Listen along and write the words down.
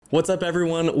What's up,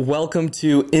 everyone? Welcome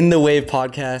to In the Wave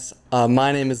podcast.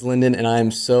 My name is Lyndon, and I am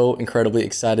so incredibly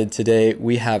excited today.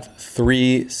 We have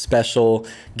three special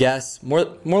guests, more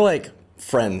like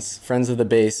friends of the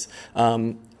bass,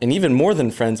 and even more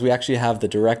than friends. We actually have the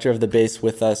director of the bass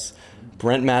with us,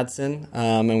 Brent Madsen,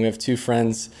 and we have two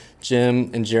friends,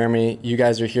 Jim and Jeremy. You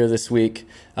guys are here this week.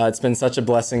 It's been such a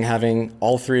blessing having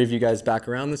all three of you guys back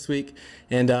around this week.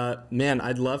 And man,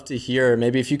 I'd love to hear,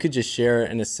 maybe if you could just share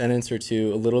in a sentence or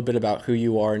two a little bit about who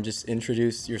you are and just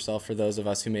introduce yourself for those of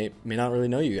us who may not really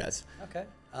know you guys. Okay.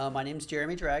 My name's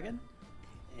Jeremy Dragon,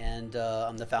 and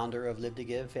I'm the founder of Live to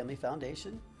Give Family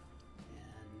Foundation.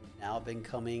 And now I've been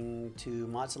coming to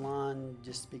Madsen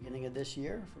just beginning of this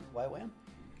year for YWAM.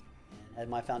 And had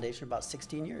my foundation for about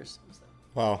 16 years. So.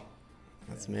 Wow.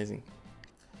 That's amazing.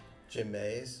 Jim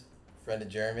Mays, friend of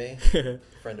Jeremy,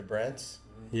 friend of Brent's.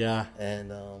 Yeah. And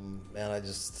man, I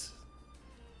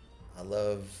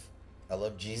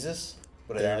love Jesus.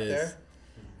 Put it out there.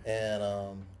 And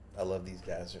I love these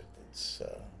guys. It's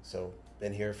so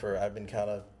I've been kind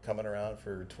of coming around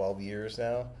for 12 years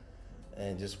now,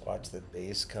 and just watch the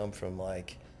bass come from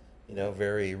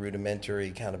very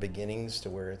rudimentary kind of beginnings to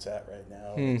where it's at right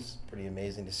now. It's pretty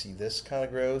amazing to see this kind of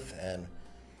growth and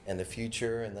the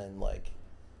future, and then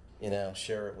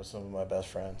share it with some of my best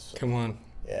friends. So, come on.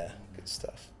 Yeah, good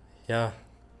stuff. Yeah.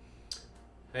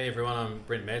 Hey everyone, I'm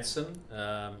Brent Madsen.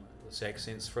 This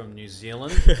accent's from New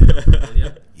Zealand.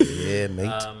 Yeah,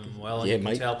 mate. You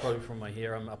can tell probably from my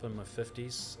hair, I'm up in my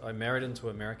 50s. I married into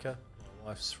America. My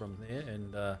wife's from there,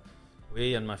 and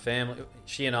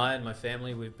she and I and my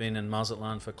family, we've been in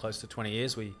Mazatlan for close to 20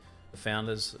 years. We the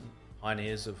founders,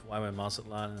 pioneers of YWAM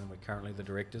Mazatlan, and we're currently the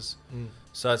directors.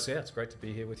 So it's great to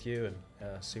be here with you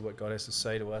and see what God has to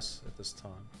say to us at this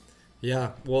time.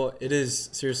 Yeah, well, it is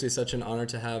seriously such an honor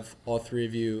to have all three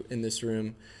of you in this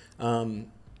room.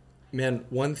 Man,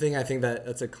 one thing I think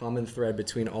that's a common thread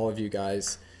between all of you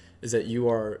guys is that you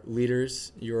are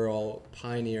leaders, you are all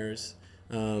pioneers,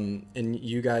 and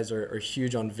you guys are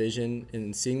huge on vision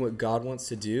and seeing what God wants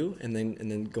to do, and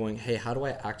then going, hey, how do I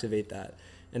activate that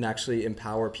and actually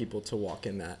empower people to walk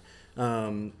in that?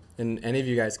 And any of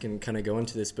you guys can kind of go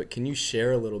into this, but can you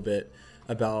share a little bit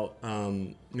about,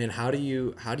 how do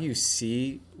you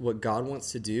see what God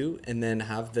wants to do and then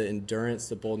have the endurance,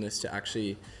 the boldness to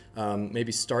actually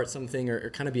maybe start something or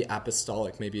kind of be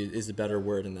apostolic, maybe is a better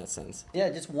word in that sense? Yeah,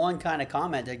 just one kind of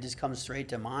comment that just comes straight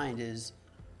to mind is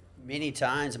many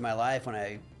times in my life when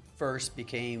I first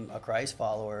became a Christ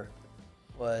follower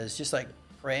was just like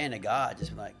praying to God,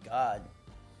 just like, God,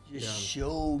 just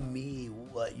show me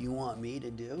what you want me to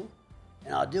do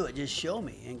and I'll do it. Just show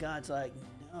me. And God's like,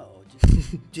 no,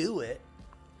 just do it,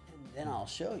 and then I'll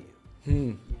show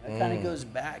you. It kind of goes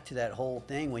back to that whole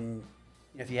thing when,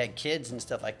 if you had kids and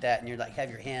stuff like that, and you're like, have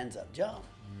your hands up, jump,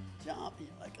 and you're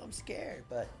like, I'm scared,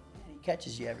 but man, he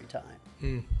catches you every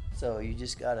time. So you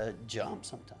just gotta jump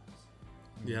sometimes.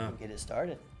 And get it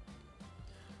started.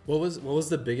 What was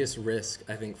the biggest risk,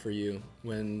 I think, for you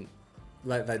when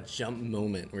that jump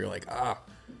moment where you're like,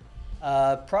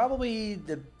 Probably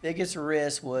the biggest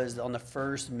risk was on the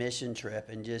first mission trip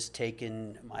and just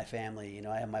taking my family.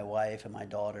 I have my wife and my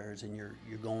daughters, and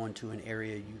you're going to an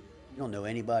area you don't know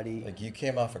anybody. Like you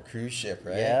came off a cruise ship,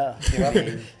 right? Yeah.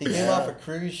 He came off a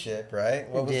cruise ship, right?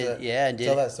 What was it? Yeah, and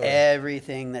did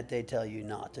everything that they tell you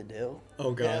not to do.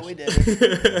 Oh, gosh. Yeah, we did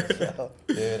it. So,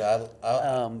 dude,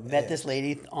 I met this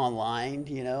lady online,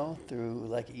 through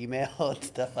like email and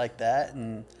stuff like that,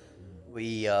 and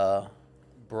we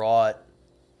brought,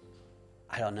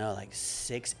 I don't know, like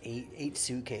 8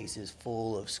 suitcases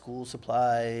full of school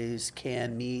supplies,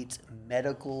 canned meats,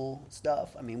 medical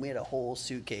stuff. I mean, we had a whole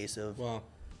suitcase of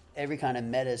every kind of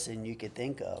medicine you could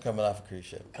think of. Coming off a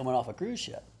cruise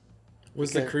ship.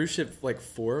 Was the cruise ship like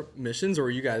for missions, or were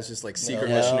you guys just like secret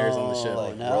missionaries on the ship?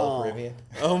 Like Royal Caribbean?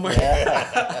 Oh my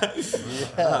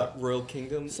God. Royal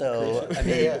Kingdom. So, I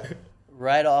mean,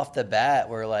 right off the bat,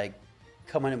 we're like,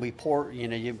 coming and we pour,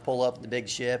 you pull up the big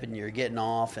ship and you're getting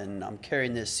off, and I'm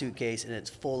carrying this suitcase and it's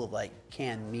full of like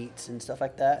canned meats and stuff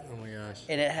like that. Oh my gosh.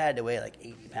 And it had to weigh like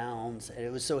 80 pounds, and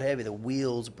it was so heavy the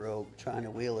wheels broke trying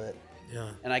to wheel it.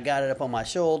 Yeah. And I got it up on my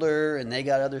shoulder, and they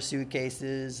got other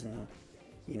suitcases, and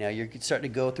you're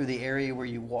starting to go through the area where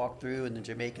you walk through, and the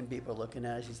Jamaican people are looking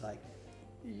at us. She's like,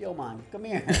 yo man, come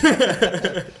here.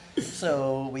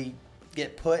 So we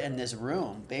get put in this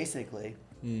room basically.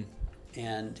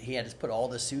 And he had to put all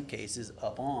the suitcases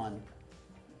up on.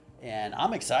 And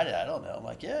I'm excited. I don't know. I'm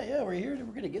like, yeah, we're here.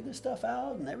 We're going to get this stuff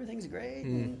out, and everything's great.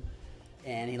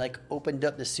 And he, opened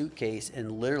up the suitcase,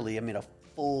 and literally, a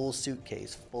full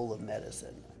suitcase full of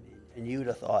medicine. And you would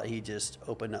have thought he just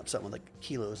opened up something with,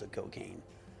 kilos of cocaine.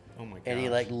 Oh my god. And he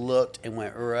like looked and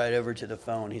went right over to the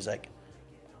phone. He's like,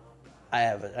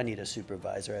 I need a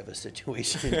supervisor. I have a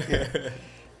situation here.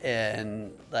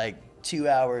 And like 2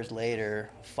 hours later,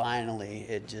 finally,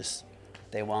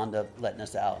 they wound up letting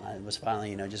us out. And I was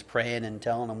finally, just praying and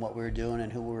telling them what we were doing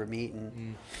and who we were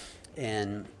meeting.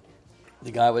 And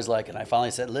the guy was like, and I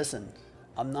finally said, listen,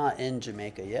 I'm not in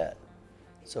Jamaica yet.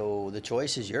 So the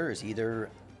choice is yours. Either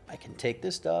I can take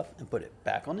this stuff and put it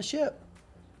back on the ship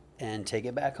and take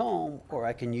it back home, or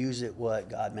I can use it what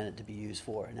God meant it to be used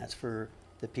for, and that's for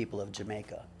the people of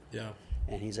Jamaica. Yeah.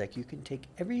 And he's like, you can take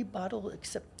every bottle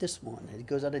except this one. It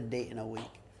goes out of date in a week.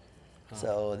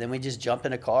 So then we just jumped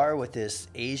in a car with this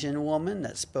Asian woman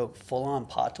that spoke full-on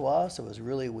patois, so it was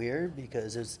really weird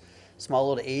because it's small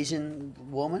little Asian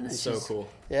woman. And so cool.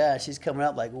 Yeah, she's coming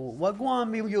up like, what guan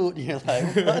me you? And you're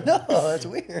like, well, no, that's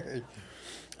weird.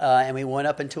 And we went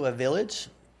up into a village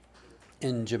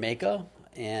in Jamaica,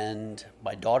 and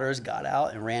my daughters got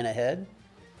out and ran ahead.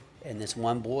 And this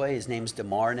one boy, his name's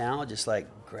Damar now, just like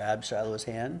grabbed Shiloh's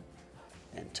hand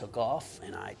and took off.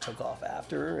 And I took off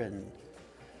after her and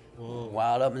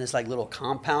wound up in this like little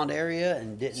compound area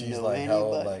and didn't know like, anybody. how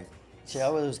old, like? She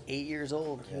was 8 years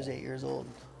old. She was 8 years old.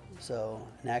 So,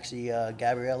 and actually,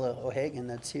 Gabriella O'Hagan,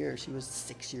 that's here, she was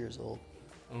 6 years old.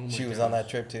 Oh She was on that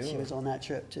trip too? She was on that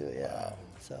trip too, yeah. Wow.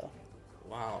 So,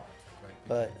 Wow.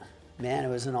 but man, it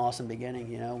was an awesome beginning.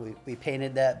 We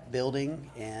painted that building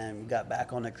and we got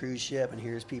back on the cruise ship, and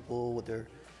here's people with their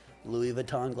Louis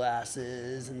Vuitton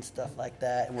glasses and stuff like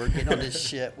that, and we're getting on this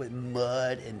ship with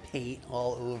mud and paint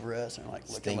all over us, and we're like,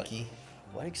 looking Stinky. like,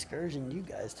 what excursion you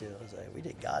guys do? I was like, we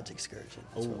did God's excursion.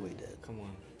 That's what we did. Come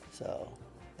on. So,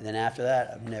 and then after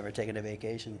that, I've never taken a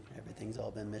vacation. Everything's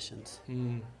all been missions.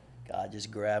 God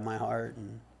just grabbed my heart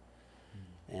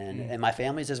and my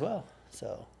family's as well.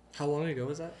 So, How long ago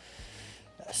was that?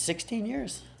 16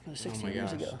 years. It was 16 my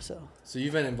years gosh. ago. So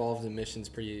you've been involved in missions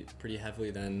pretty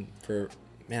heavily then for,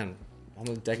 man,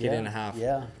 almost a decade and a half.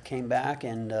 Yeah, came back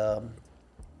and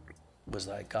was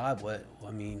like, God, what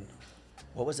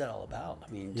was that all about?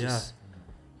 I mean, just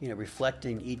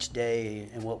reflecting each day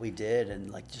and what we did,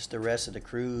 and like just the rest of the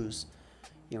cruise,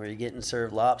 where you're getting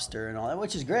served lobster and all that,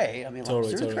 which is great. I mean,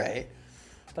 lobster is great.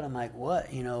 But I'm like,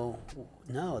 what? No,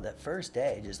 that first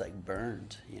day just like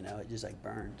burned, it just like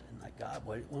burned. And like, God,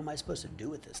 what am I supposed to do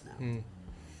with this now?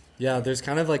 Yeah, there's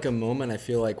kind of like a moment I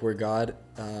feel like where God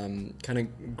kind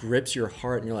of grips your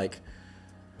heart and you're like,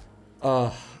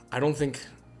 I don't think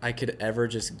I could ever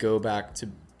just go back to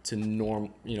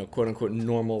quote unquote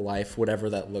normal life, whatever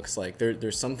that looks like.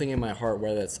 There's something in my heart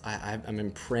where that's I'm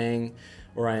in praying,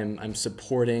 or I'm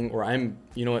supporting, or I'm,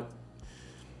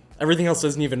 everything else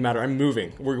doesn't even matter. I'm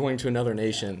moving. We're going to another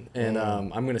nation, and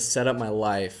I'm going to set up my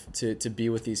life to be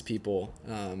with these people.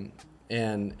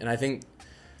 And I think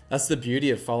that's the beauty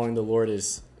of following the Lord,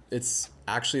 is it's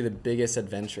actually the biggest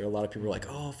adventure. A lot of people are like,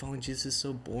 oh, following Jesus is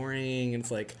so boring. And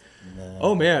it's like,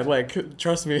 oh man, like,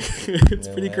 trust me, it's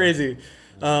pretty crazy.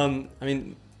 I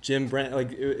mean, Jim, Brent,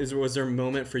 like, was there a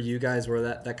moment for you guys where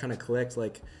that kind of clicked?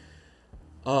 Like,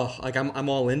 oh, like I'm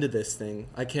all into this thing.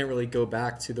 I can't really go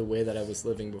back to the way that I was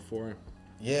living before.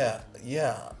 Yeah.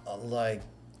 Like,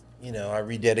 I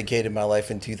rededicated my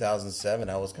life in 2007.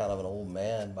 I was kind of an old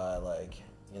man by like,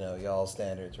 y'all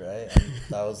standards, right?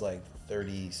 I was like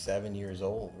 37 years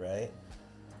old, right?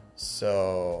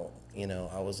 So,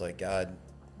 I was like, God,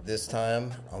 this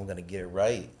time I'm going to get it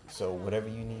right. So whatever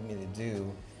you need me to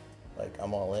do, like,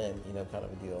 I'm all in, kind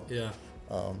of a deal. Yeah.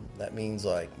 That means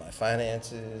like my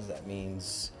finances, that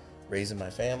means raising my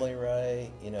family right,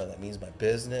 that means my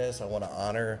business. I want to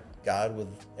honor God with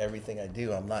everything I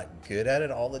do. I'm not good at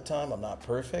it all the time. I'm not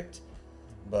perfect,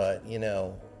 but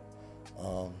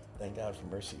thank God for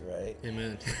mercy, right?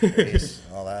 Amen. Grace,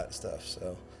 all that stuff.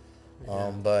 So,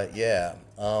 but yeah.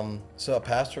 So a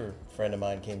pastor friend of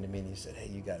mine came to me and he said, hey,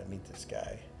 you got to meet this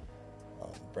guy,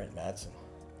 Brent Madsen.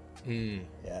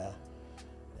 Yeah.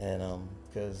 And,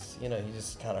 because, he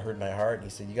just kind of heard my heart, and he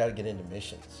said, you got to get into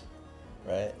missions,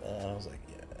 right? And I was like,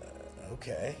 yeah,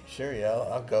 okay, sure, yeah,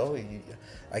 I'll go.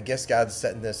 I guess God's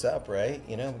setting this up, right?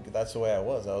 That's the way I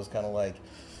was. I was kind of like,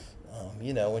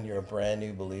 when you're a brand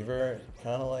new believer,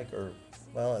 kind of like, or,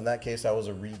 well, in that case, I was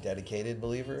a rededicated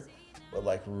believer, but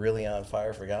like really on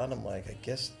fire for God. I'm like, I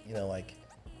guess, like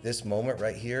this moment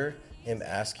right here, him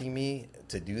asking me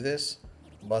to do this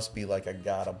must be like a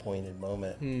God-appointed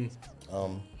moment.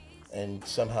 And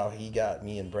somehow he got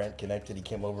me and Brent connected. He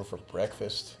came over for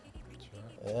breakfast. That's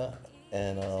right. Yeah,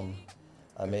 and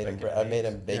I made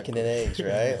him bacon and eggs,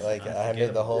 right? Like I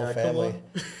made the whole family.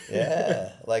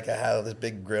 Yeah, like I had this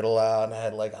big griddle out, and I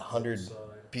had like 100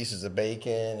 pieces of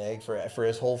bacon, egg for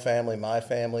his whole family, my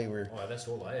family. Oh, that's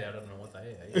all they ate. I don't know what they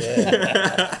ate.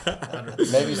 Yeah.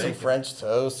 Maybe some French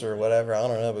toast or whatever. I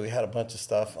don't know, but we had a bunch of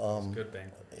stuff. It's good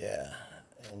banquet. Yeah,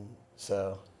 and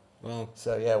so. Well,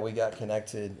 So yeah, we got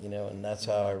connected, and that's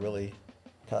how I really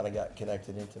kind of got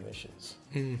connected into missions.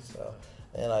 So,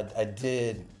 and I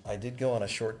did go on a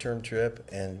short-term trip,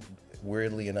 and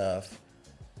weirdly enough,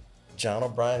 John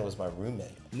O'Brien was my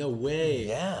roommate. no way.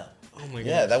 Yeah. Oh my god.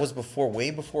 Yeah, that was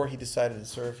way before he decided to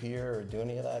serve here or do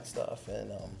any of that stuff.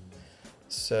 And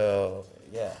so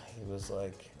yeah, he was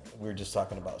like, we were just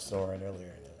talking about snoring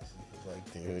earlier. And he was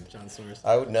like, dude, John snores.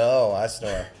 I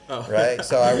snore. Oh. Right?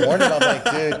 So I warned him.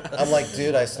 I'm like,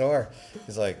 dude, I snore.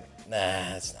 He's like,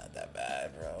 nah, it's not that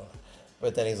bad, bro.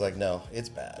 But then he's like, no, it's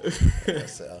bad.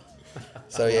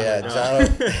 So yeah, John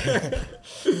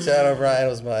O'Brien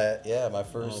was my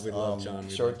first we love John.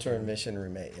 short-term mission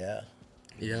roommate. Yeah.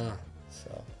 Yeah.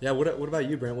 So Yeah. What about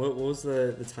you, Brent? What was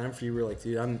the time for you where like,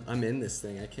 dude, I'm in this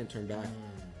thing. I can't turn back.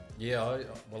 Yeah,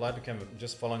 I became,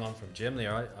 just following on from Jim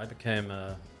there, I became,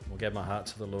 gave my heart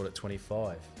to the Lord at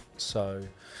 25. So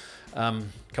a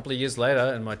couple of years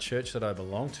later, in my church that I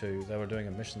belonged to, they were doing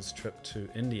a missions trip to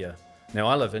India. Now,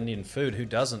 I love Indian food. Who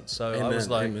doesn't? So I was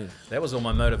like, that was all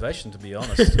my motivation, to be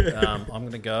honest. I'm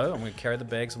going to go. I'm going to carry the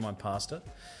bags of my pastor,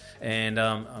 and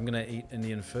I'm going to eat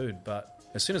Indian food. But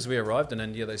as soon as we arrived in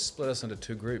India, they split us into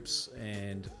two groups,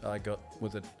 and I got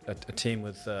with a team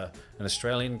with an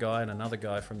Australian guy and another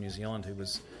guy from New Zealand who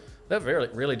was... They're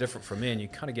really different from me, and you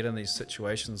kind of get in these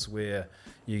situations where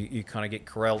you kind of get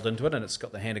corralled into it, and it's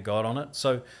got the hand of God on it.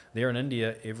 So there in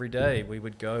India, every day we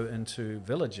would go into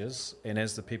villages, and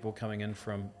as the people coming in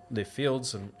from their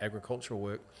fields and agricultural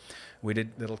work, we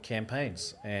did little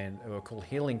campaigns, and they were called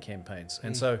healing campaigns.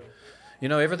 And so,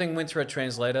 everything went through a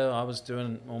translator. I was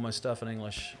doing all my stuff in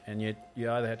English, and you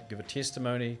either had to give a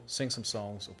testimony, sing some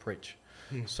songs, or preach.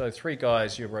 So 3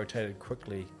 guys, you rotated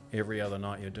quickly. Every other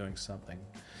night you're doing something.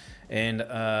 And,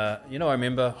 I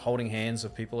remember holding hands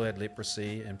of people who had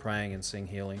leprosy and praying and seeing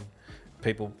healing.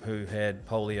 People who had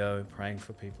polio, praying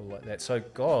for people like that. So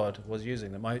God was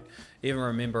using them. I even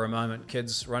remember a moment,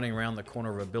 kids running around the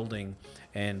corner of a building,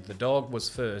 and the dog was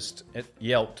first. It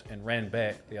yelped and ran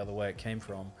back the other way it came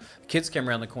from. The kids came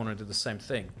around the corner and did the same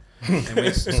thing. And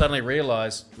we suddenly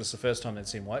realized it was the first time they'd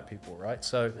seen white people, right?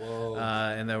 So,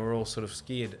 and they were all sort of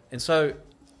scared. And so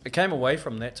it came away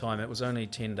from that time. It was only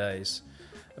 10 days.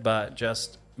 But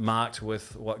just marked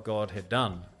with what God had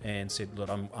done, and said, look,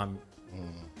 I'm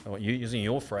using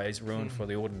your phrase, ruined for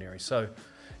the ordinary. So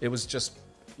it was just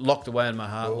locked away in my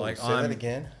heart. Say that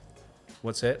again.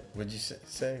 What's that? Would you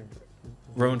say?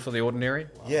 Ruined for the ordinary?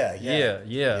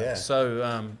 Yeah.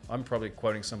 So I'm probably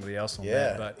quoting somebody else on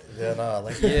that. But I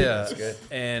like that. Yeah. That's good.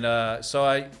 And so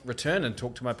I returned and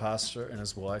talked to my pastor and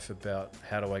his wife about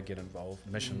how do I get involved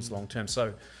in missions long term.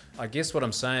 So I guess what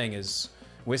I'm saying is,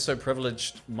 we're so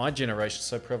privileged, my generation's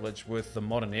so privileged with the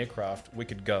modern aircraft, we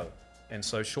could go. And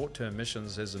so short-term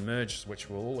missions has emerged, which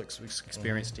we're all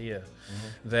experienced here,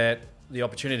 that the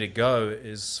opportunity to go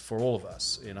is for all of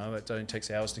us. It only takes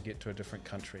hours to get to a different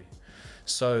country.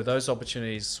 So those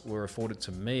opportunities were afforded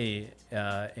to me,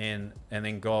 and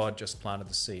then God just planted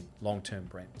the seed, long-term,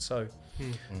 Brent. So,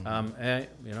 my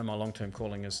long-term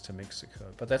calling is to Mexico.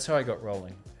 But that's how I got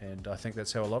rolling, and I think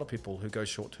that's how a lot of people who go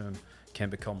short-term can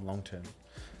become long-term.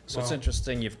 So It's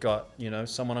interesting. You've got,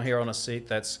 someone here on a seat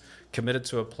that's committed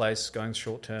to a place, going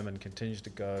short-term and continues to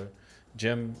go.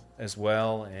 Jim as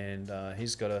well, and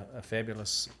he's got a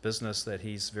fabulous business that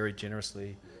he's very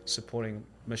generously supporting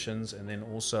missions, and then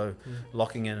also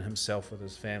locking in himself with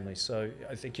his family. So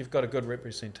I think you've got a good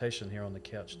representation here on the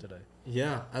couch today.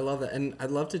 Yeah, I love that. And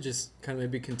I'd love to just kind of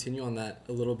maybe continue on that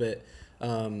a little bit.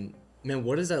 Man,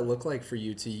 what does that look like for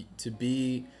you to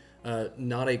be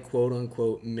not a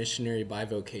quote-unquote missionary by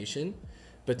vocation,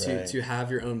 but to have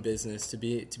your own business, to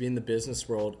be in the business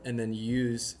world, and then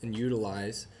use and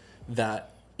utilize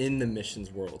that in the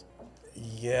missions world?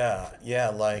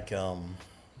 Like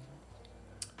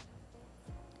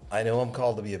I know I'm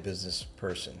called to be a business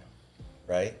person,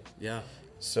 right? Yeah.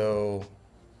 So,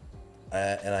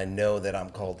 and I know that I'm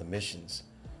called to missions.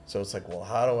 So it's like, well,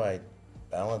 how do I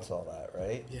balance all that,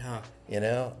 right? Yeah.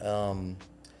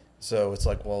 So it's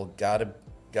like, well, God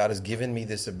has given me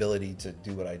this ability to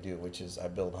do what I do, which is I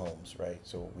build homes, right?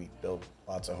 So we build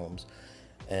lots of homes.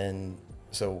 And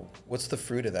so what's the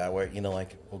fruit of that? Where,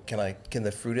 well, can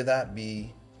the fruit of that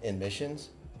be in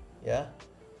missions? Yeah.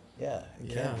 Yeah,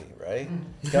 it can be, right?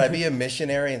 Can I be a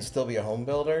missionary and still be a home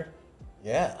builder?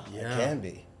 Yeah. It can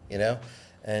be,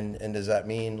 And does that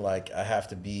mean like I have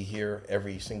to be here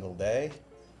every single day?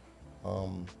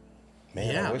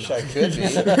 Man, Yeah, I wish no. I could be.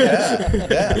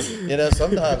 Yeah. You know,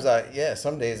 sometimes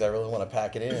some days I really want to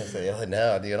pack it in and say, oh,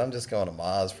 no, dude, I'm just going to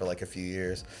Maz for like a few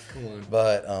years. Come on.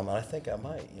 But I think I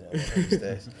might, you know, one of these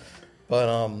days.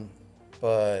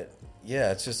 But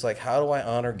yeah, it's just like, how do I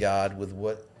honor God with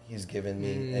what he's given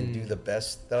me and do the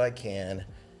best that I can?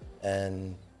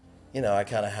 And, you know, I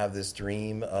kind of have this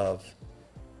dream of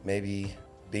maybe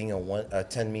being a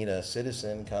 10 MENA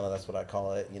citizen, kind of, that's what I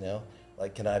call it, you know?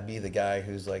 Like, can I be the guy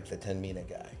who's like the 10 MENA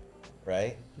guy,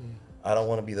 right? I don't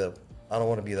want to be the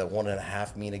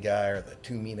 1.5 MENA guy or the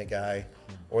 2 MENA guy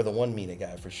or the 1 MENA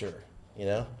guy for sure, you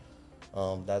know?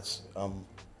 I'm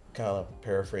kind of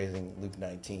paraphrasing Luke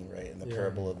 19, right, in the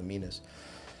parable of the minas.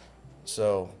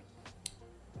 So,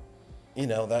 you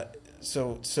know,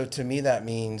 so to me that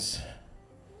means,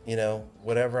 you know,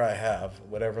 whatever I have,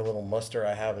 whatever little muster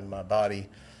I have in my body,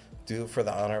 do it for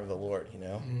the honor of the Lord, you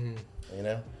know? You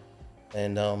know?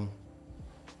 And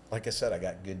like I said, I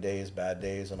got good days, bad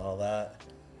days, and all that.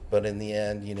 But in the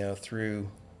end, you know, through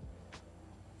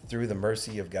the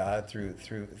mercy of God, through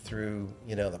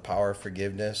you know, the power of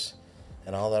forgiveness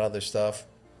and all that other stuff,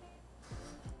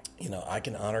 you know, I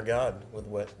can honor God with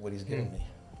what he's given me.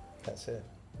 That's it.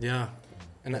 Yeah.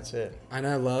 And that's it. And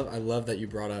I love that you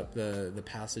brought up the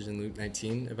passage in Luke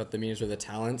 19 about the meanings of the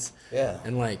talents. Yeah.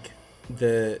 And like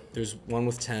there's one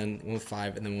with 10, one with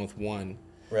 5, and then one with 1.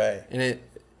 Right. And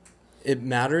it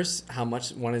matters how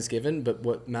much one is given, but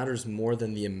what matters more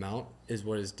than the amount is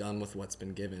what is done with what's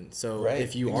been given. So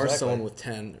if you are someone with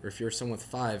 10 or if you're someone with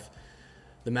 5,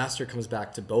 the master comes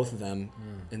back to both of them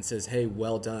and says, hey,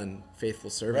 well done, faithful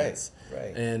servants.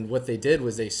 Right. And what they did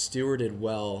was they stewarded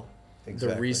well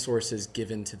the resources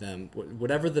given to them.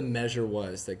 Whatever the measure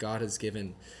was that God has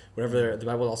given, whatever the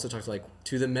Bible also talks like,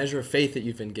 to the measure of faith that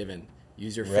you've been given,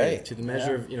 use your faith. To the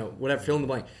measure of, you know, whatever, fill in the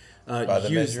blank. By the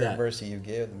measure of mercy you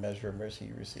give, the measure of mercy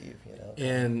you receive, you know.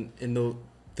 And in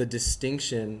the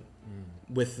distinction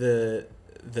with the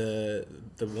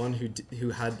one who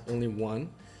had only one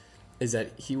is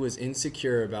that he was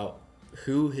insecure about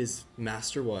who his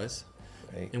master was,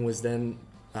 and was then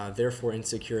therefore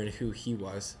insecure in who he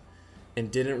was, and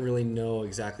didn't really know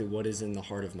exactly what is in the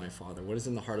heart of my father, what is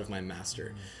in the heart of my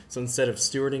master. So instead of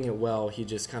stewarding it well, he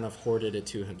just kind of hoarded it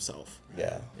to himself.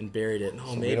 Yeah. And buried it. And,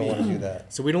 so maybe we don't want to do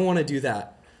that. So we don't want to do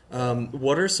that.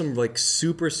 What are some like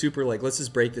super, like, let's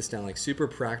just break this down, like super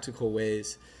practical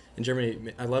ways. And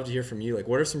Jeremy, I'd love to hear from you. Like,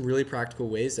 what are some really practical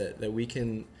ways that we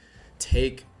can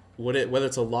take whether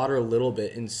it's a lot or a little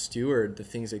bit and steward the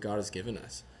things that God has given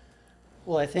us?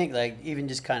 Well, I think like even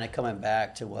just kind of coming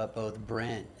back to what both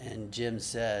Brent and Jim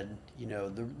said, you know,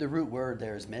 the root word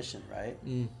there is mission, right?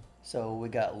 So we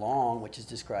got long, which is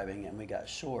describing it, and we got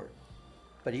short.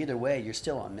 But either way, you're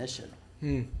still on mission.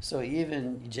 So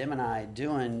even Jim and I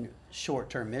doing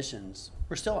short-term missions,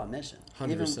 we're still on mission.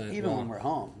 100%. Even when we're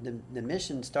home. The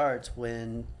mission starts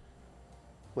with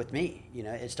me. You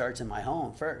know, it starts in my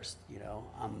home first. You know,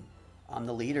 I'm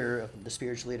the leader, the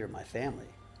spiritual leader of my family.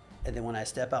 And then when I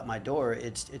step out my door,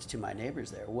 it's to my neighbors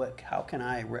there. How can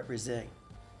I represent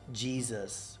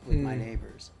Jesus with my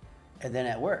neighbors? And then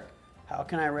at work, how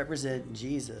can I represent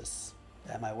Jesus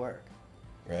at my work?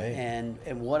 Right. And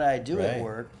what I do at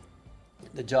work,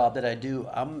 the job that I do,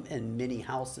 I'm in many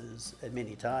houses at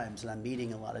many times, and I'm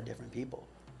meeting a lot of different people.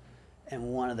 And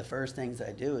one of the first things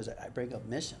I do is I bring up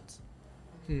missions,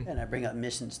 and I bring up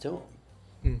missions to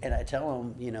them, and I tell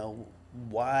them, you know,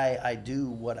 why I do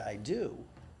what I do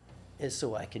is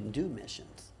so I can do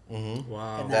missions.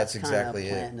 Wow, and that's kind exactly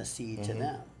of planting a seed to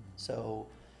them. So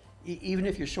even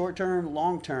if you're short term,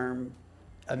 long term,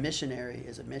 a missionary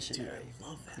is a missionary. Dude, I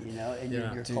love that. You know, and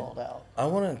you're called out. I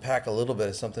want to unpack a little bit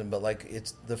of something, but like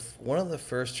it's one of the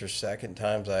first or second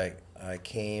times I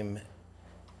came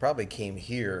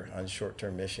here on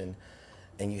short-term mission,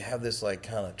 and you have this like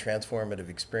kind of transformative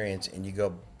experience, and you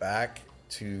go back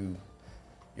to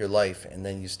your life, and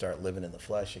then you start living in the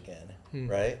flesh again,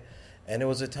 right? And it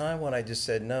was a time when I just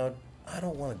said, no, I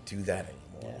don't want to do that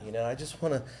anymore. You know, I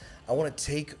want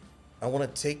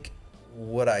to take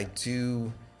what I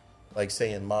do, like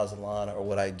say in Mazatlan, or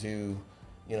what I do,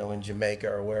 you know, in Jamaica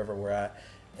or wherever we're at,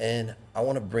 and I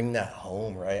want to bring that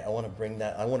home, right? I want to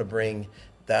bring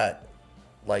that,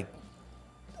 like,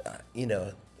 you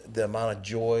know, the amount of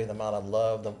joy, the amount of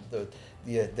love,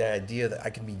 the idea that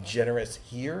I can be generous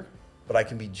here, but I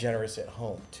can be generous at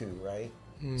home too, right?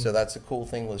 So that's the cool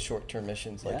thing with short-term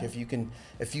missions. Like if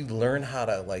you learn how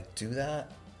to like do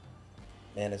that,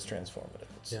 man, it's transformative.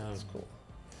 It's cool.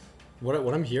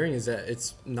 What I'm hearing is that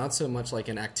it's not so much like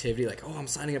an activity, like, oh, I'm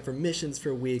signing up for missions for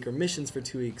a week or missions for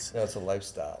 2 weeks. No, it's a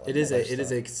lifestyle. It is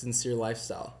a sincere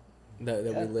lifestyle that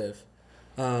we live.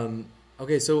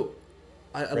 Okay, so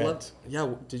I love.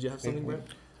 Yeah, did you have something, Brent?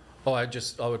 Oh, I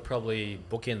would probably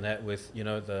bookend that with,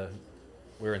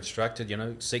 we're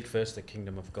instructed, seek first the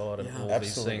kingdom of God, and all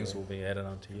these things will be added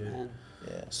unto you.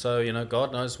 Yeah. So,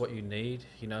 God knows what you need.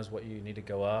 He knows what you need to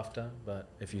go after. But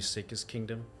if you seek his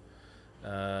kingdom,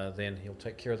 then he'll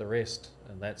take care of the rest.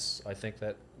 And I think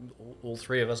that all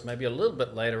three of us, maybe a little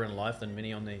bit later in life than many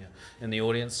in the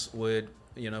audience would,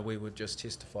 we would just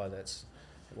testify that's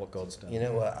what God's done. You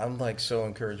know what? I'm like so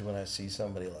encouraged when I see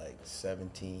somebody like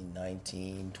 17,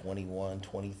 19, 21,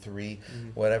 23,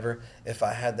 whatever. If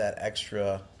I had that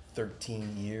extra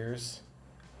 13 years,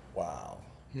 wow.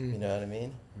 You know what I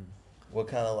mean? What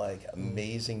kind of like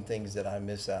amazing things did I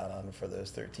miss out on for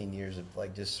those 13 years of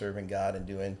like just serving God and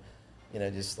doing,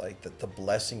 just like the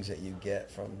blessings that you get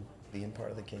from being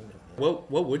part of the kingdom. What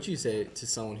would you say to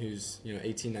someone who's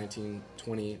 18, 19,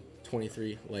 20,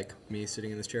 23, like me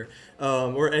sitting in this chair,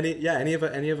 or any of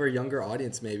our younger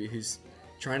audience maybe who's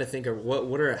trying to think of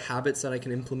what are habits that I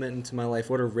can implement into my life,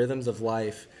 what are rhythms of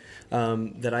life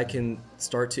that I can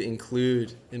start to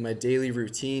include in my daily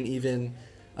routine, even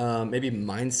maybe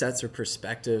mindsets or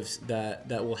perspectives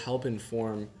that will help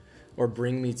inform or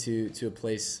bring me to a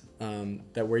place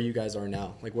that where you guys are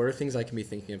now. Like, what are things I can be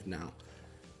thinking of now?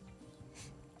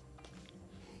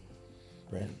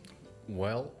 Brent?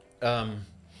 Well,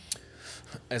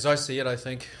 as I see it, I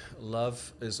think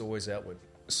love is always outward.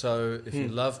 So if you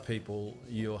love people,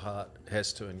 your heart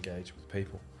has to engage with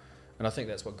people. And I think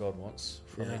that's what God wants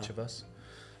from each of us.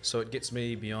 So it gets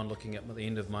me beyond looking at the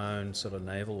end of my own sort of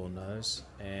navel or nose,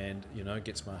 and,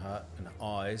 gets my heart and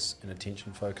eyes and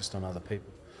attention focused on other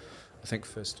people, I think,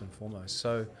 first and foremost.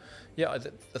 So, I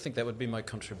think that would be my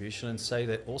contribution, and say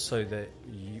that also that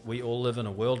we all live in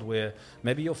a world where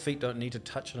maybe your feet don't need to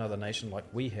touch another nation like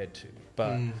we had to,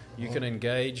 but you can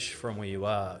engage from where you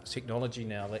are. Technology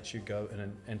now lets you go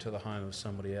into the home of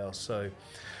somebody else. So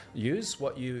use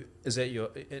what is at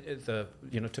the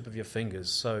tip of your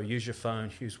fingers. So use your phone,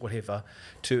 use whatever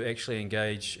to actually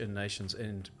engage in nations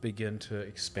and begin to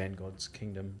expand God's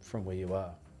kingdom from where you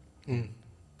are.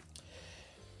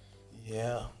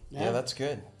 Yeah, that's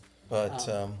good. But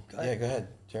go ahead,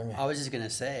 Jeremy. I was just going to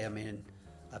say,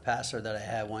 a pastor that I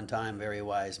had one time, very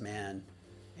wise man,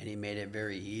 and he made it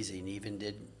very easy, and even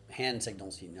did hand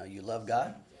signals. You love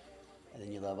God, and then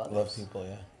you love others. Love people,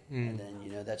 yeah. And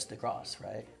then, that's the cross,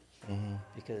 right?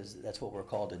 Because that's what we're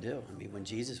called to do. When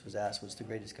Jesus was asked, what's the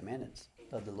greatest commandments?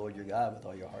 Love the Lord your God with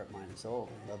all your heart, mind, and soul,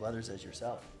 and love others as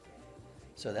yourself.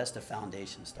 So that's the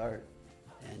foundation start.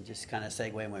 And just kind of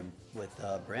segueing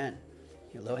with Brent,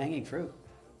 low-hanging fruit.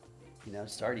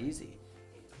 Start easy.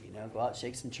 Go out,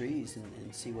 shake some trees,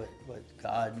 and see what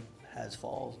God has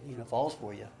falls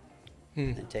for you.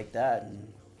 And take that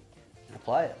and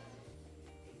apply it.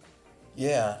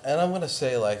 Yeah, and I'm going to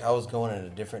say, like, I was going in a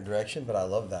different direction, but I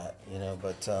love that,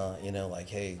 but, like,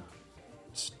 hey,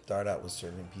 start out with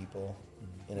serving people,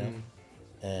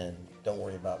 and don't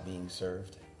worry about being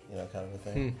served, kind of a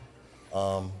thing.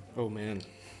 Oh, man.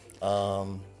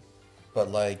 But,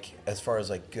 like, as far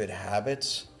as, like, good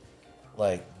habits,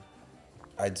 like,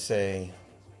 I'd say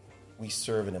we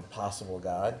serve an impossible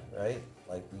God, right?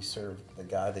 Like, we serve the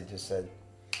God that just said,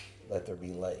 let there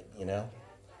be light,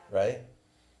 right?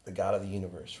 The God of the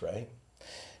universe, right?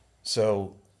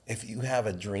 So if you have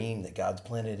a dream that God's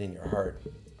planted in your heart,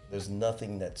 there's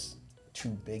nothing that's too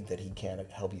big that he can't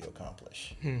help you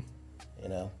accomplish,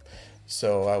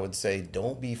 So I would say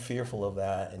don't be fearful of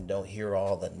that, and don't hear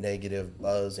all the negative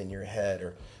buzz in your head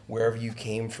or wherever you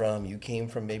came from. You came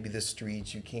from maybe the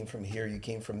streets, you came from here, you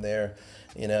came from there,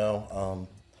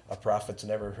 a prophet's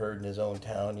never heard in his own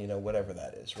town, whatever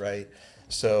that is, right?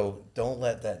 So don't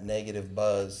let that negative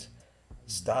buzz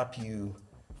stop you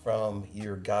from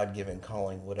your God-given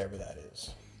calling, whatever that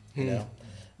is.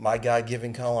 My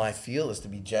God-given calling, I feel, is to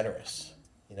be generous.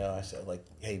 I said, like,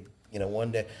 hey,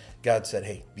 one day God said,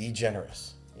 hey, be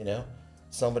generous.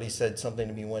 Somebody said something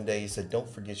to me one day. He said, don't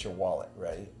forget your wallet,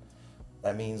 right?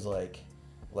 That means like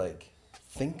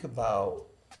think about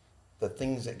the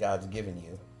things that God's given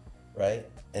you, right?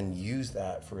 And use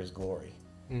that for his glory.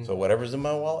 So whatever's in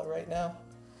my wallet right now,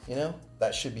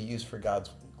 that should be used for God's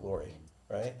glory,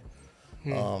 right?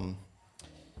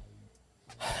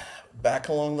 Back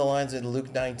along the lines of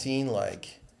Luke 19,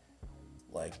 like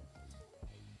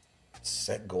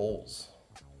set goals,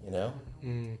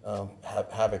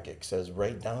 Habakkuk says,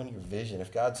 write down your vision.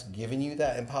 If God's given you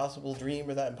that impossible dream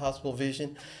or that impossible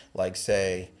vision, like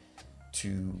say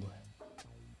to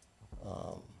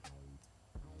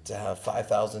have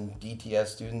 5,000 DTS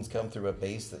students come through a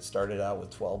base that started out with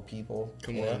 12 people,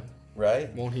 Come on.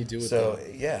 right? Won't he do it?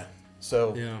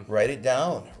 So write it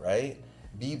down, right?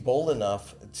 Be bold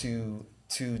enough to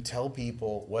to tell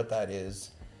people what that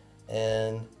is.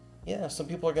 And yeah, some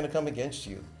people are going to come against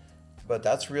you, but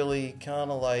that's really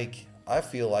kind of like, I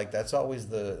feel like that's always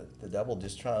the devil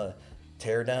just trying to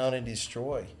tear down and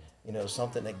destroy,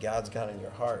 something that God's got in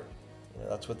your heart.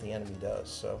 That's what the enemy does.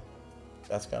 So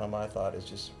that's kind of my thought, is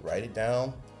just write it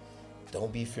down.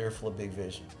 Don't be fearful of big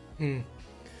vision.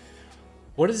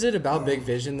 What is it about big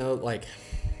vision though? Like,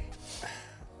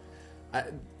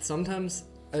 sometimes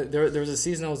there was a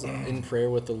season I was in prayer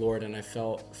with the Lord, and I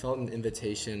felt an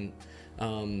invitation,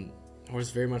 where it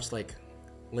was very much like,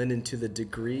 Lyndon, to the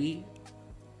degree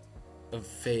of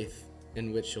faith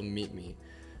in which you'll meet me,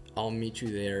 I'll meet you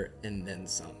there and then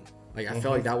some. Like, I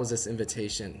felt like that was this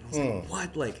invitation. I was like,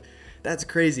 what? Like, that's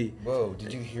crazy. Whoa,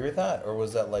 did you hear that? Or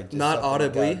was that like just not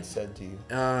audibly God said to you?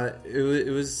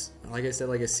 It was, like I said,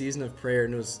 like a season of prayer,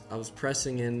 and I was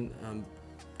pressing in,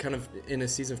 kind of in a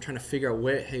season of trying to figure out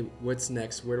what's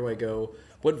next? Where do I go?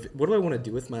 What do I want to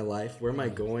do with my life? Where am I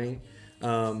going?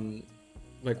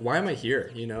 Like, why am I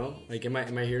here? Like, am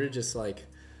I here to just like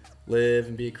live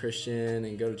and be a Christian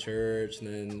and go to church and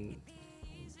then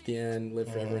at the end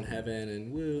live forever in heaven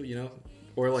and woo,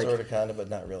 or like sort of, kind of, but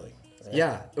not really. Right?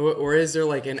 Yeah. Or is there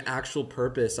like an actual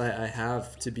purpose I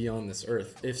have to be on this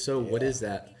earth? If so, what is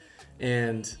that?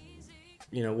 And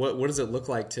what does it look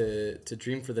like to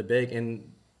dream for the big?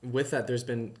 And with that, there's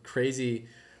been crazy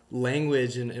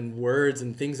language and words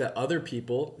and things that other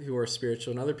people who are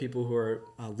spiritual and other people who are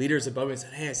leaders above me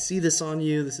said, hey, I see this on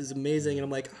you. This is amazing. And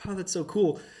I'm like, oh, that's so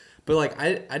cool. But like,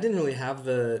 I didn't really have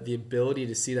the ability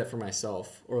to see that for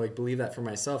myself or like believe that for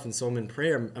myself. And so I'm in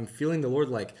prayer. I'm feeling the Lord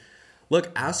like, look,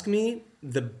 ask me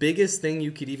the biggest thing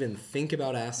you could even think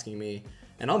about asking me,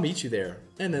 and I'll meet you there.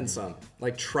 And then some.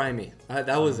 Like, try me.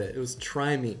 That was it. It was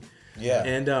try me. Yeah.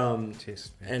 And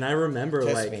and I remember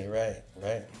Test me, right.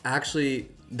 Actually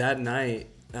that night,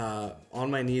 on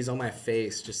my knees, on my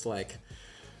face, just like,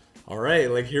 all right,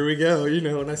 like, here we go,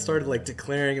 and I started like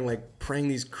declaring and like praying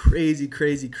these crazy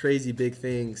big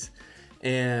things,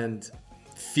 and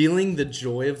feeling the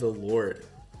joy of the Lord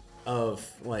of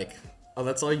like, oh,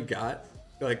 that's all you got?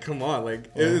 Like, come on, like,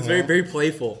 it was very, very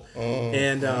playful.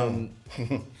 And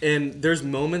and there's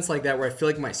moments like that where I feel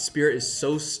like my spirit is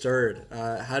so stirred.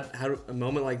 Had a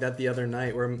moment like that the other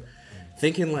night where I'm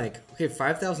thinking like, okay,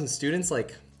 5,000 students,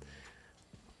 like,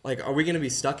 are we going to be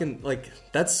stuck in, like,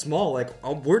 that's small. Like,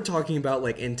 we're talking about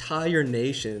like entire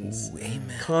nations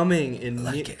coming and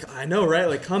I know, right?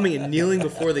 Like, coming and kneeling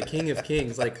before the King of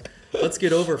Kings. Like, let's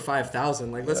get over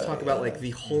 5,000. Like, let's talk about like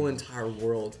the whole entire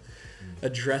world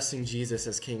addressing Jesus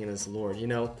as King and as Lord,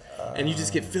 and you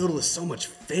just get filled with so much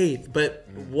faith. But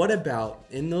what about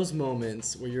in those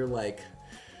moments where you're like,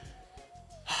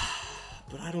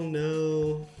 but I don't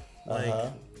know,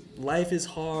 like, life is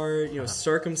hard,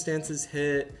 circumstances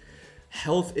hit,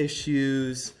 health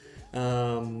issues,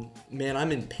 man,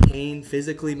 I'm in pain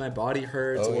physically, my body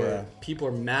hurts, people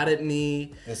are mad at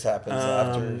me. This happens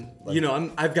after,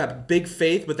 like, I've got big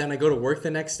faith, but then I go to work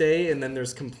the next day, and then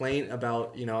there's complaint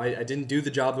about, I didn't do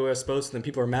the job the way I was supposed to, and then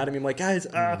people are mad at me. I'm like, guys,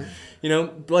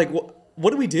 like,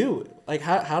 what do we do? Like,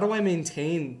 how do I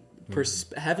maintain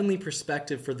heavenly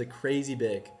perspective for the crazy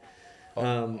big?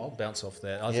 I'll bounce off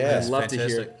that. I think I'd that's love fantastic.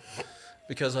 to hear it.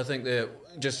 Because I think that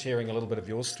just hearing a little bit of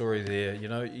your story there,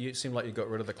 you seem like you got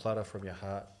rid of the clutter from your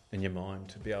heart and your mind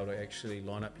to be able to actually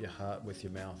line up your heart with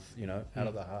your mouth, out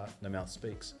of the heart, the mouth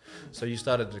speaks. So you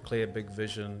started to declare big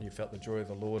vision, you felt the joy of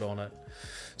the Lord on it.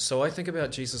 So I think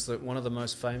about Jesus, that one of the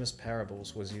most famous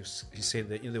parables was he said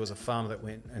that there was a farmer that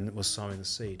went and was sowing the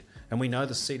seed. And we know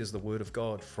the seed is the word of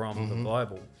God from the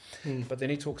Bible. But then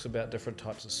he talks about different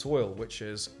types of soil, which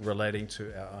is relating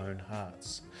to our own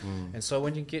hearts. And so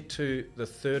when you get to the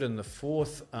third and the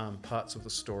fourth parts of the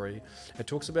story, it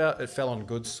talks about it fell on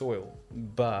good soil,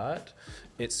 but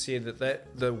it said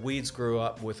that the weeds grew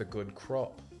up with a good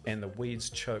crop, and the weeds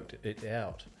choked it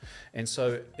out. And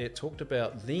so it talked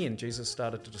about, then Jesus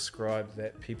started to describe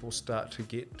that people start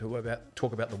to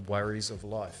talk about the worries of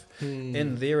life.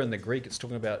 In the Greek, it's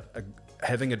talking about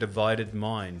having a divided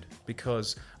mind,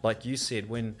 because like you said,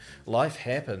 when life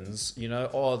happens,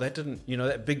 that didn't,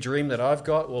 that big dream that I've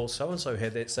got, well, so-and-so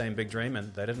had that same big dream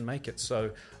and they didn't make it. So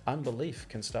unbelief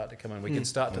can start to come in. We can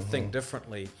start to think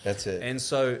differently. That's it. And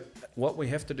so what we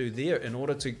have to do there in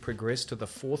order to progress to the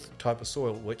fourth type of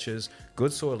soil, which is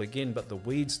good soil again, but the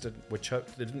weeds were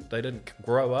choked, they didn't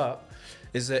grow up,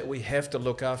 is that we have to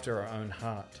look after our own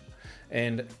heart.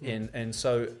 And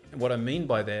so what I mean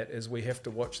by that is we have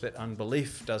to watch that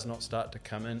unbelief does not start to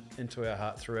come into our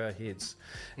heart through our heads.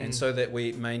 And so that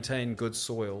we maintain good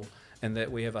soil, and that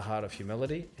we have a heart of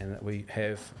humility, and that we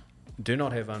have do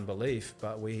not have unbelief,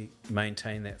 but we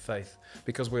maintain that faith,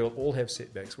 because we'll all have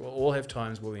setbacks. We'll all have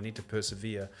times where we need to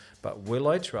persevere. But will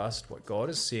I trust what God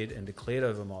has said and declared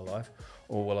over my life,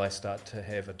 or will I start to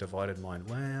have a divided mind?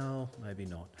 Well, maybe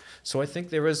not. So I think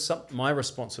there is my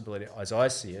responsibility, as I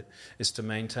see it, is to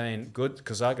maintain good,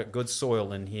 because I got good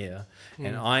soil in here,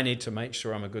 and I need to make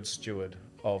sure I'm a good steward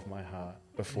of my heart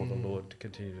before the Lord to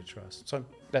continue to trust. So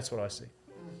that's what I see.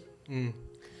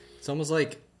 It's almost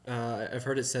like I've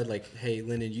heard it said, like, hey,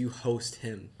 Lyndon, you host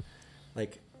him.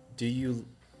 Like,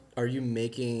 are you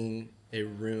making a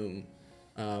room,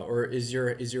 or is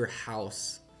your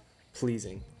house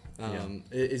pleasing?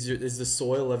 Is the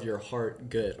soil of your heart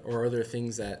good, or are there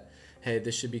things that, hey,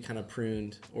 this should be kind of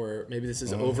pruned, or maybe this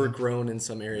is overgrown in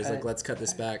some areas, like let's cut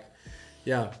this back?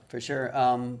 Yeah, for sure.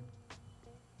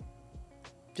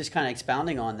 Just kind of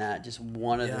expounding on that, just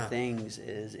one of the things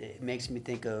is it makes me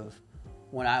think of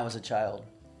when I was a child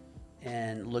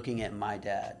and looking at my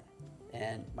dad.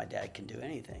 And my dad can do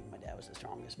anything. My dad was the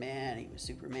strongest man. He was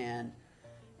Superman.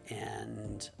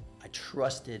 And I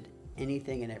trusted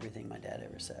anything and everything my dad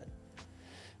ever said.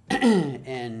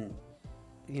 And,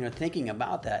 thinking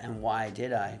about that and why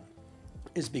did I,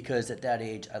 is because at that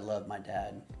age, I loved my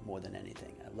dad more than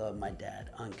anything. I loved my dad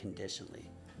unconditionally.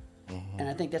 And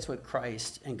I think that's what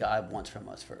Christ and God wants from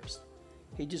us first.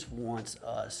 He just wants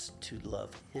us to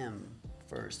love him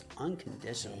first,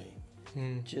 unconditionally.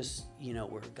 Just,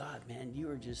 we're God, man, you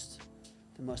are just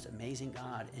the most amazing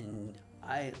God, and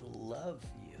I love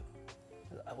you.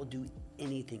 I will do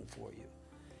anything for you.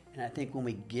 And I think when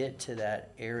we get to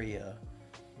that area,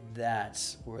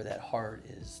 that's where that heart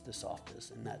is the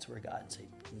softest, and that's where God say,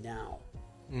 now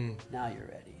you're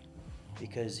ready.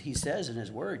 Because he says in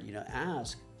his word,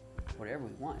 ask whatever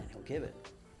we want, and he'll give it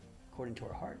according to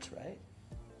our hearts, right?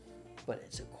 But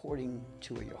it's according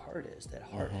to where your heart is. That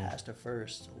heart has to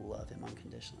first love him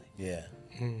unconditionally. Yeah.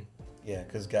 Yeah,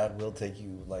 because God will take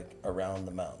you, like, around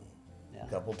the mountain a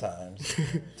couple times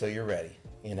till you're ready,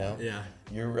 Yeah.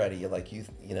 You're ready. You're like,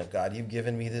 God, you've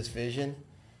given me this vision,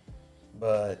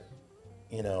 but,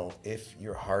 if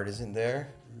your heart isn't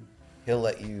there, he'll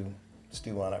let you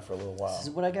stew on it for a little while. This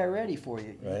is what I got ready for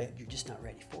you. Right. You're just not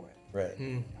ready for it. Right.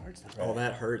 Your heart's not Oh, ready.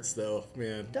 that hurts though,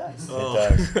 man. It does. Oh,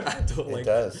 It does. I don't It like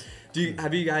does.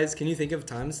 Can you think of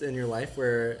times in your life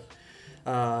where,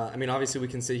 obviously we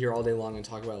can sit here all day long and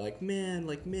talk about like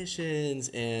missions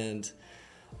and,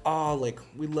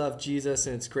 we love Jesus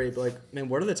and it's great. But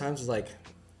what are the times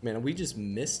we just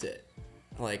missed it?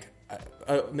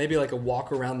 Maybe like a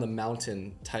walk around the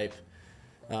mountain type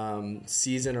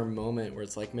season or moment where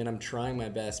it's like, man, I'm trying my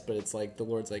best, but it's like the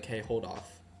Lord's like, hey, hold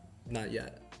off. Not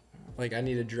yet. Like, I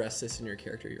need to address this in your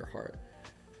character, your heart.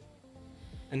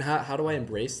 And how do I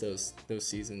embrace those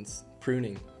seasons?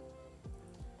 Pruning.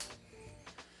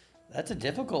 That's a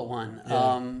difficult one.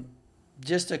 Yeah.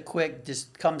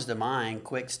 Just comes to mind,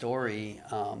 quick story,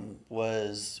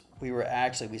 was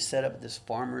we set up this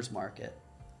farmer's market.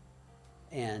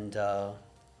 And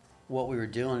what we were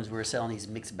doing is we were selling these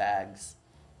mixed bags.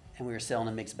 And we were selling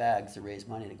the mixed bags to raise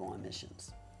money to go on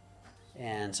missions.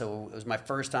 And so it was my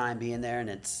first time being there, and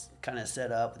it's kind of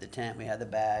set up with the tent. We had the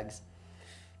bags.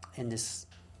 And this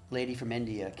lady from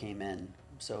India came in.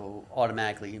 So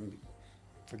automatically,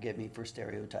 forgive me for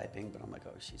stereotyping, but I'm like,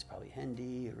 oh, she's probably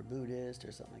Hindi or Buddhist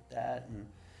or something like that.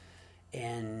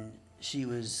 And she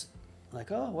was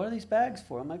like, oh, what are these bags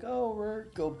for? I'm like, oh, we're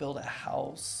go build a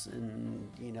house and,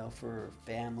 for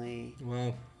family.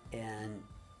 Wow. And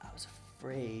I was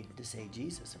afraid to say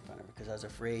Jesus in front of her because I was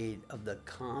afraid of the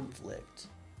conflict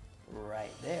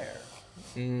right there.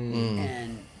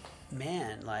 And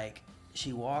man,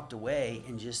 she walked away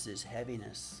and just this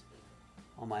heaviness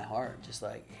on my heart just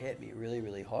hit me really,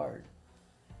 really hard.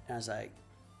 And I was like,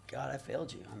 God, I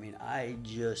failed you. I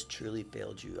just truly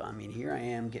failed you. Here I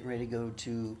am getting ready to go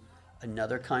to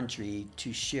another country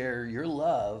to share your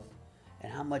love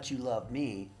and how much you love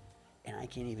me, and I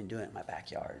can't even do it in my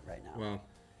backyard right now. Wow.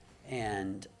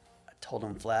 And I told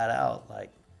him flat out,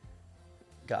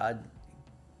 God,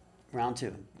 round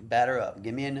 2, batter up,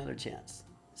 give me another chance,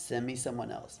 send me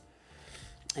someone else.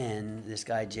 And this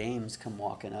guy James come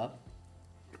walking up,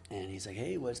 and he's like,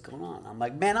 hey, what's going on? I'm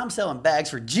like, man, I'm selling bags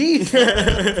for Jesus.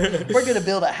 We're going to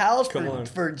build a house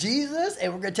for Jesus,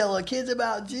 and we're going to tell our kids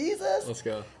about Jesus. Let's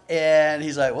go. And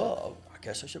he's like, well, I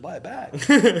guess I should buy a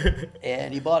bag.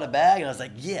 And he bought a bag, and I was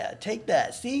like, yeah, take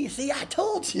that. See, I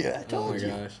told you. Oh, my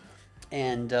gosh.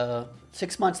 And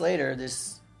 6 months later,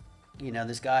 this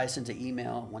guy sends an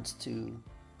email, wants to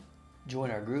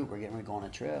join our group. We're getting ready to go on a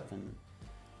trip,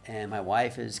 and my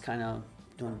wife is kind of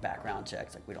doing background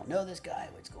checks. We don't know this guy,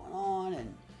 what's going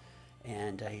on?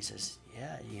 And he says,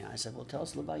 yeah. I said, well, tell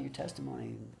us a little about your testimony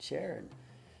and share it.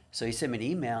 So he sent me an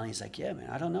email, and he's like, yeah, man,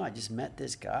 I don't know. I just met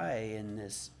this guy in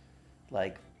this,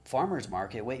 like, farmer's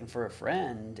market waiting for a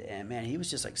friend. And, man, he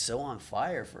was just, like, so on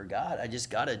fire for God. I just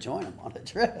got to join him on a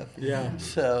trip. Yeah.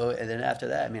 So, and then after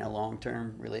that, I mean, a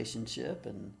long-term relationship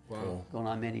and Wow. going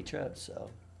on many trips. So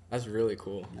That's really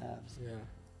cool. yeah.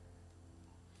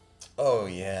 Oh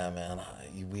yeah, man.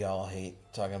 We all hate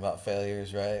talking about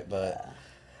failures, right? But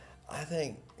I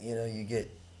think, you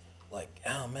get like,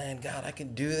 oh man, God, I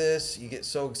can do this. You get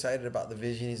so excited about the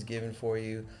vision He's given for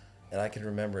you. And I can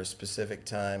remember a specific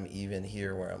time even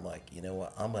here where I'm like, you know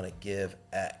what, I'm going to give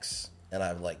X. And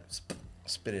I've like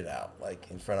spit it out like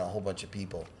in front of a whole bunch of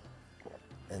people.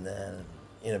 And then,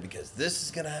 because this is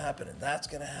going to happen and that's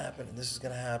going to happen and this is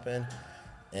going to happen.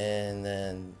 And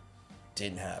then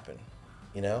didn't happen,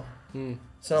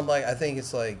 So I'm like, I think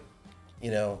it's like,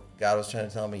 God was trying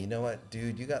to tell me, you know what,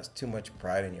 dude, you got too much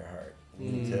pride in your heart.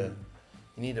 You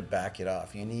need to back it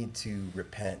off. You need to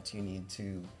repent. You need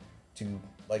to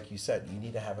like you said, you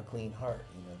need to have a clean heart,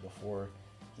 before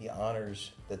He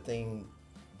honors the thing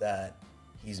that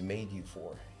He's made you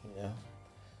for,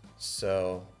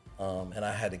 So, and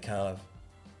I had to kind of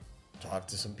talk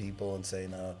to some people and say,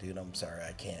 no, dude, I'm sorry,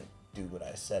 I can't do what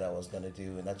I said I was going to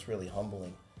do, and that's really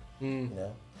humbling,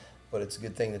 But it's a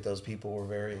good thing that those people were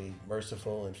very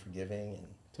merciful and forgiving, and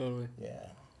Totally. yeah,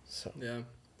 so Yeah.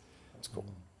 that's cool.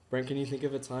 Brent, can you think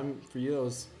of a time for you that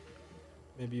was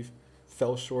maybe you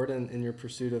fell short in your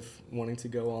pursuit of wanting to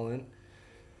go all in?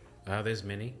 There's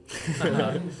many.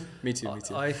 Me too.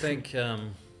 I think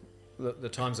the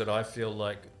times that I feel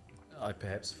like I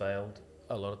perhaps failed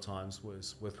a lot of times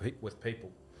was with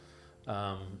people.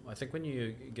 I think when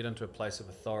you get into a place of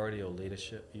authority or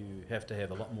leadership, you have to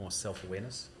have a lot more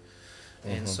self-awareness.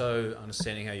 And so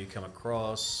understanding how you come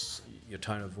across, your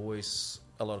tone of voice.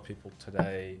 A lot of people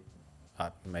today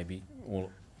are maybe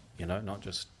all, not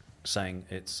just saying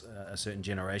it's a certain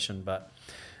generation, but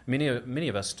many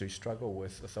of us do struggle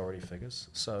with authority figures.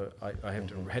 So I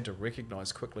had to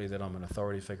recognize quickly that I'm an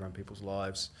authority figure in people's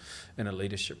lives in a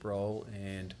leadership role,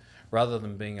 and rather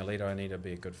than being a leader, I need to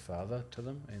be a good father to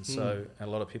them. And so a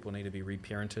lot of people need to be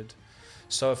reparented.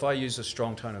 So if I use a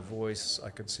strong tone of voice, I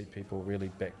could see people really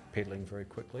backpedaling very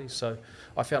quickly. So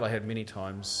I felt I had many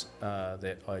times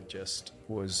that I just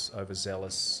was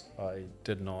overzealous. I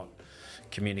did not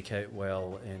communicate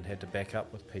well and had to back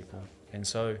up with people. And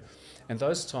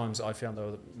those times I found they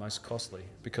were the most costly,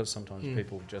 because sometimes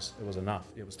people just, it was enough,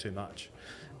 it was too much,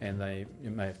 and they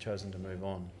may have chosen to move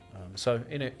on.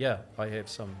 I have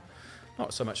some,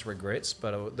 not so much regrets,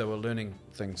 but they were learning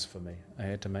things for me. I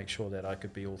had to make sure that I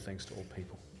could be all things to all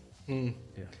people. Yeah.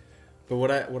 But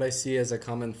what I see as a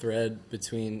common thread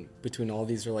between all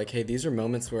these are like, hey, these are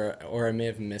moments where, or I may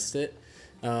have missed it,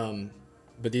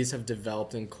 but these have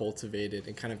developed and cultivated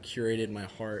and kind of curated my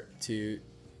heart to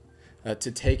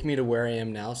take me to where I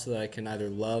am now, so that I can either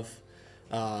love,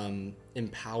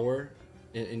 empower,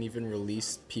 and even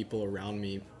release people around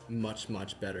me much,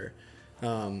 much better.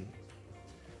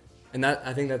 And that,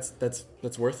 I think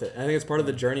that's worth it. And I think it's part of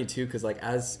the journey too, because like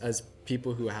as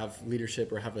people who have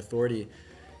leadership or have authority,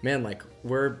 man, like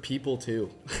we're people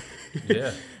too.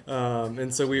 Yeah.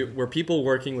 And so we're people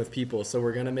working with people, so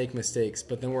we're gonna make mistakes,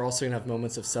 but then we're also gonna have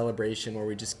moments of celebration where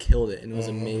we just killed it and it was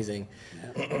amazing.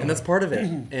 And that's part of it.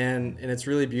 And it's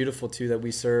really beautiful too that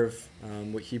we serve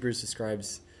what Hebrews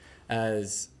describes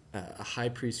as a high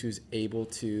priest who's able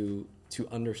to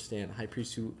understand, a high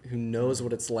priest who knows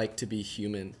what it's like to be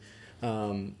human,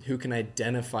 who can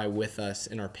identify with us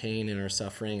in our pain, in our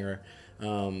suffering, or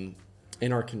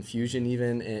in our confusion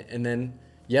even, and then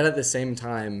yet at the same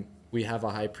time we have a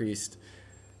high priest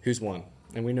who's won,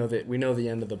 and we know the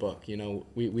end of the book.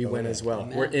 We win as well.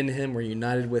 Amen. We're in Him, we're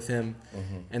united with Him,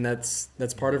 and that's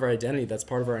part of our identity. That's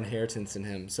part of our inheritance in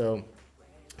Him. So,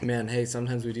 man, hey,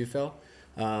 sometimes we do fail,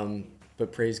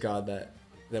 but praise God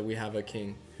that we have a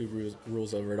King who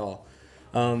rules over it all.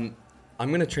 I'm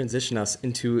going to transition us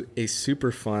into a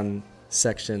super fun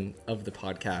section of the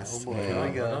podcast. Oh boy, here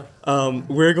we go.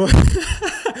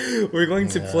 We're going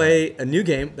to play a new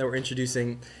game that we're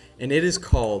introducing, and it is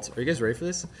called, are you guys ready for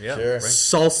this? Yeah. Sure.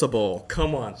 Salsa Bowl.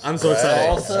 Come on. I'm so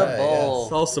excited. Salsa Bowl.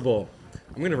 Salsa Bowl.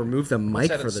 I'm going to remove the mic What's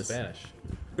that for in this. Spanish?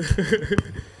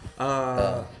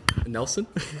 Nelson?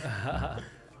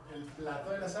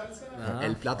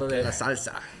 El plato de la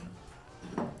salsa.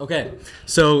 Okay,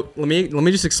 so let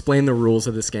me just explain the rules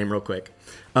of this game real quick.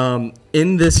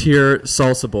 In this here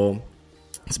salsa bowl,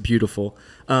 it's beautiful.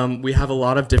 We have a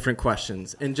lot of different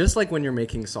questions, and just like when you're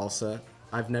making salsa,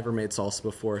 I've never made salsa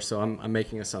before, so I'm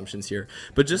making assumptions here.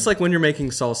 But just like when you're making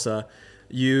salsa,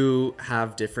 you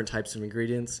have different types of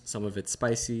ingredients. Some of it's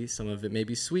spicy, some of it may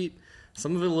be sweet,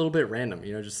 some of it a little bit random.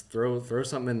 Just throw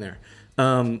something in there.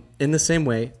 In the same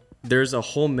way, there's a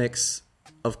whole mix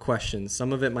of questions.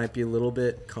 Some of it might be a little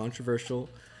bit controversial.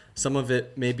 Some of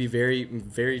it may be very,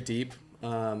 very deep.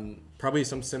 Probably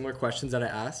some similar questions that I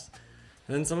asked.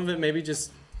 And then some of it maybe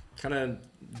just kind of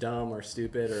dumb or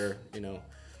stupid or,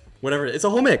 whatever. It's a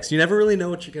whole mix. You never really know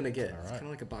what you're going to get. It's kind of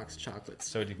like a box of chocolates.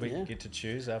 So did we get to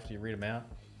choose after you read them out?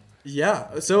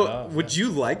 Yeah. So would you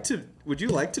like to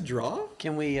draw?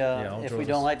 Can we, if we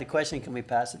don't like the question, can we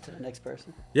pass it to the next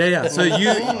person? Yeah. So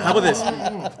how about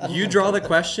this? You draw the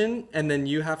question and then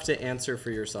you have to answer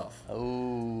for yourself.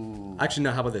 Oh. Actually,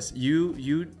 no, how about this?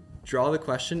 You draw the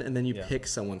question and then you pick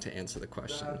someone to answer the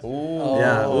question. Ooh.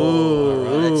 Yeah.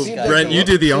 Ooh. Right. Brent, you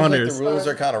do the honors. Like the rules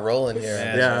are kind of rolling here.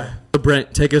 Yeah. So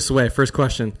Brent, take us away. First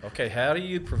question. Okay, how do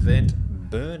you prevent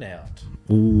burnout?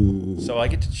 Ooh. So I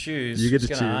get to choose You get who's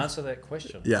to going to choose. answer that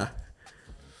question. Yeah.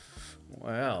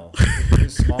 Wow.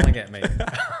 Who's smiling at me?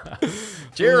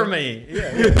 Jeremy.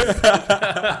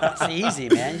 Yeah. It's easy,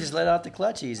 man. You just let out the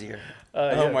clutch easier.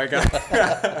 Oh my God.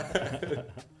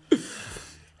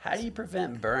 How do you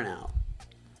prevent burnout?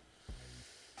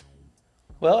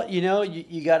 Well,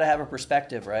 you got to have a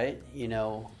perspective, right?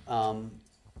 And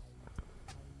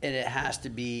it has to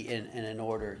be in an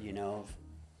order,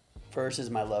 First is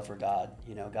my love for God.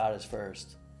 God is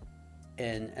first.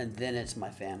 And then it's my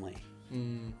family.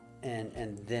 And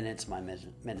then it's my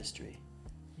ministry.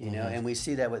 And we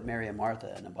see that with Mary and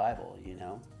Martha in the Bible,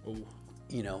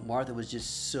 Martha was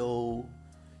just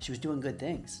she was doing good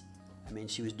things.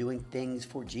 She was doing things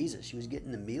for Jesus. She was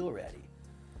getting the meal ready.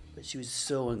 But she was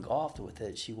so engulfed with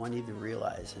it, she wasn't even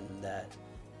realizing that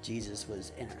Jesus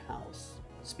was in her house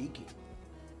speaking.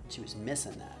 She was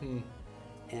missing that.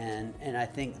 And I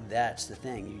think that's the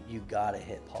thing. You got to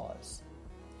hit pause.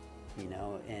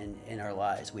 In our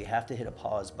lives. We have to hit a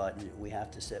pause button. We have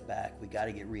to sit back. We got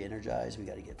to get re-energized. We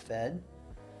got to get fed.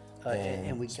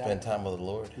 And we spend time with the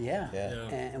Lord. Yeah.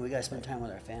 And we got to spend time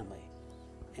with our family.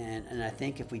 And I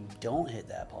think if we don't hit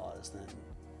that pause, then,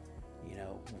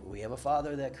 we have a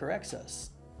Father that corrects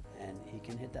us, and He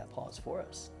can hit that pause for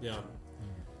us. Yeah.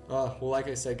 Well, like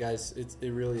I said, guys, it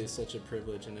really is such a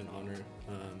privilege and an honor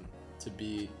to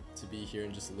be here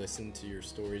and just listen to your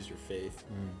stories, your faith,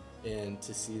 and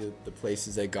to see the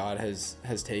places that God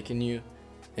has taken you,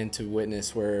 and to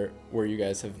witness where you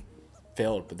guys have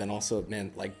failed, but then also,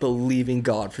 man, like believing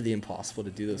God for the impossible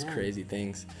to do those crazy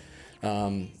things.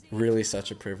 Really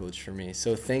such a privilege for me.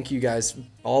 So thank you guys,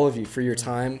 all of you, for your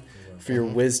time, for your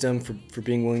wisdom, for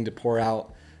being willing to pour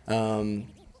out, and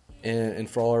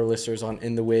for all our listeners on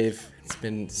In the Wave. It's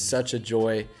been such a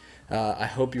joy. I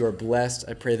hope you are blessed.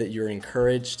 I pray that you're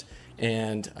encouraged,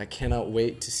 and I cannot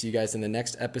wait to see you guys in the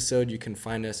next episode. You can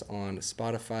find us on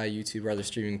Spotify, YouTube, or other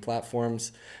streaming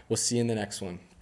platforms. We'll see you in the next one.